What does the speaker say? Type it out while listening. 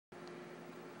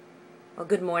Well,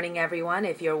 good morning, everyone.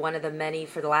 If you're one of the many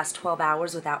for the last 12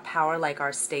 hours without power like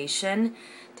our station,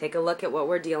 take a look at what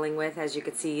we're dealing with. As you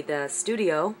can see, the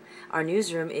studio, our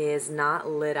newsroom, is not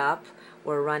lit up.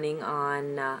 We're running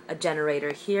on a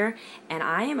generator here, and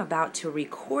I am about to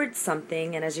record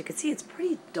something, and as you can see, it's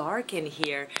pretty dark in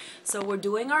here. So we're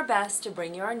doing our best to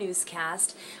bring you our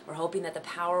newscast. We're hoping that the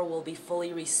power will be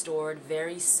fully restored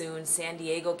very soon. San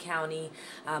Diego County,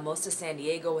 most of San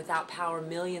Diego without power,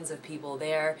 millions of people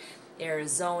there.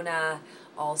 Arizona,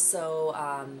 also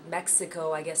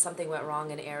Mexico. I guess something went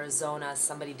wrong in Arizona.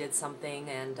 Somebody did something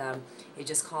and it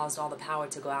just caused all the power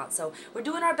to go out. So we're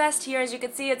doing our best here. As you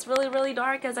can see, it's really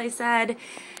dark, as I said.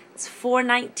 It's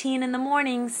 4:19 in the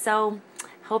morning, so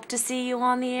hope to see you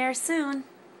on the air soon.